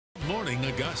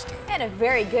Augusta. And a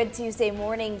very good Tuesday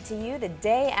morning to you, the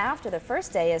day after the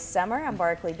first day of summer. I'm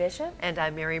Barkley Bishop. And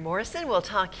I'm Mary Morrison. We'll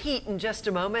talk heat in just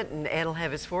a moment, and Ed will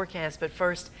have his forecast. But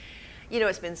first, you know,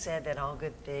 it's been said that all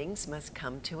good things must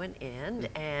come to an end,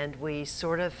 and we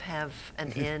sort of have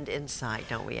an end in sight,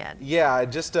 don't we, Ed? Yeah,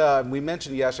 we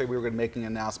mentioned yesterday we were going to make an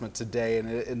announcement today,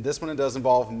 and this one it does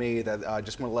involve me. That I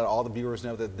just want to let all the viewers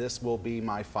know that this will be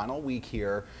my final week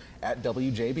here at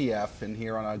WJBF and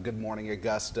here on a Good Morning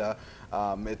Augusta.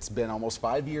 It's been almost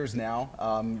 5 years now.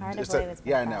 Hard to believe it's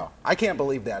been yeah, I know. I can't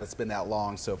believe that it's been that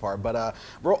long so far. But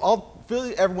I'll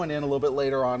fill everyone in a little bit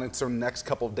later on in some next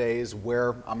couple of days where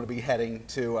I'm going to be heading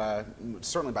to.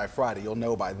 Certainly by Friday, you'll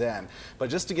know by then.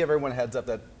 But just to give everyone a heads up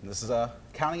that this is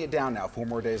counting it down now. 4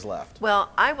 more days left.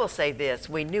 Well, I will say this: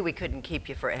 we knew we couldn't keep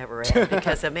you forever, Ed,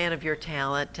 because a man of your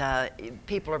talent,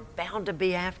 people are bound to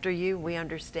be after you. We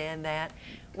understand that.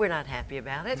 We're not happy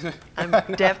about it. I'm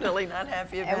definitely not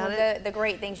happy about it. The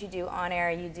great things you do on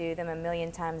air, you do them a million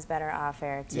times better off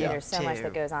air, too. Yeah. There's so much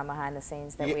that goes on behind the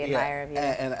scenes that we admire of you.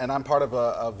 And I'm part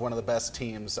of one of the best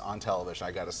teams on television,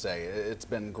 I got to say. It's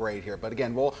been great here. But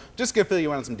again, we'll just fill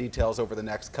you in on some details over the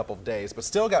next couple of days. But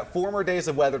still got 4 more days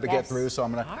of weather to get through, so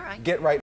I'm going to get right